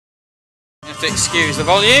have to excuse the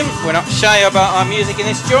volume. We're not shy about our music in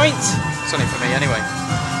this joint. It's only for me anyway.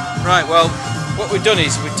 Right, well, what we've done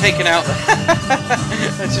is we've taken out the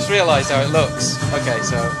I just realised how it looks. Okay,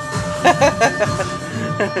 so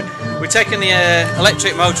we've taken the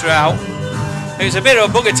electric motor out. It was a bit of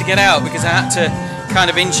a bugger to get out because I had to kind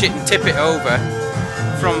of inch it and tip it over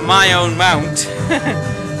from my own mount.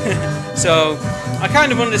 So I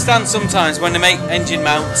kind of understand sometimes when they make engine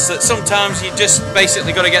mounts that sometimes you just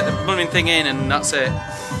basically got to get the blooming thing in and that's it.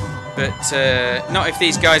 But not if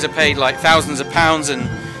these guys are paid like thousands of pounds and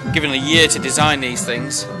given a year to design these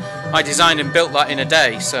things. I designed and built that in a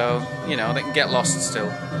day, so you know they can get lost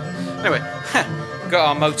still. Anyway, got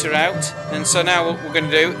our motor out, and so now what we're going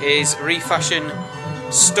to do is refashion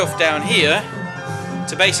stuff down here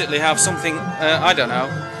to basically have something I don't know,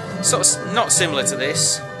 sort of not similar to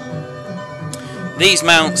this. These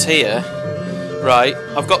mounts here, right?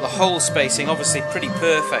 I've got the hole spacing obviously pretty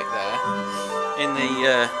perfect there in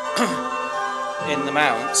the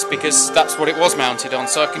mounts because that's what it was mounted on,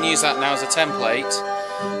 so I can use that now as a template.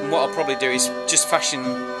 And what I'll probably do is just fashion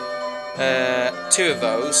two of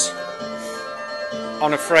those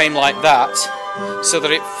on a frame like that, so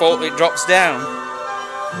that it drops down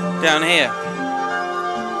here.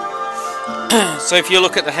 So if you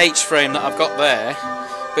look at the H frame that I've got there,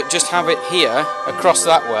 but just have it here across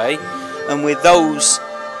that way, and with those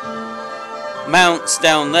mounts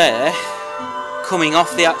down there coming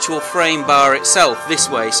off the actual frame bar itself this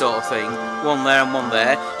way, sort of thing, one there and one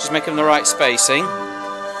there, just make them the right spacing,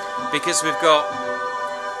 because we've got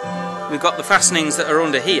the fastenings that are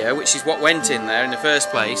under here, which is what went in there in the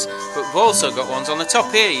first place, but we've also got ones on the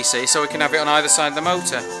top here, you see, so we can have it on either side of the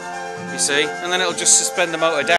motor, you see, and then it'll just suspend the motor down.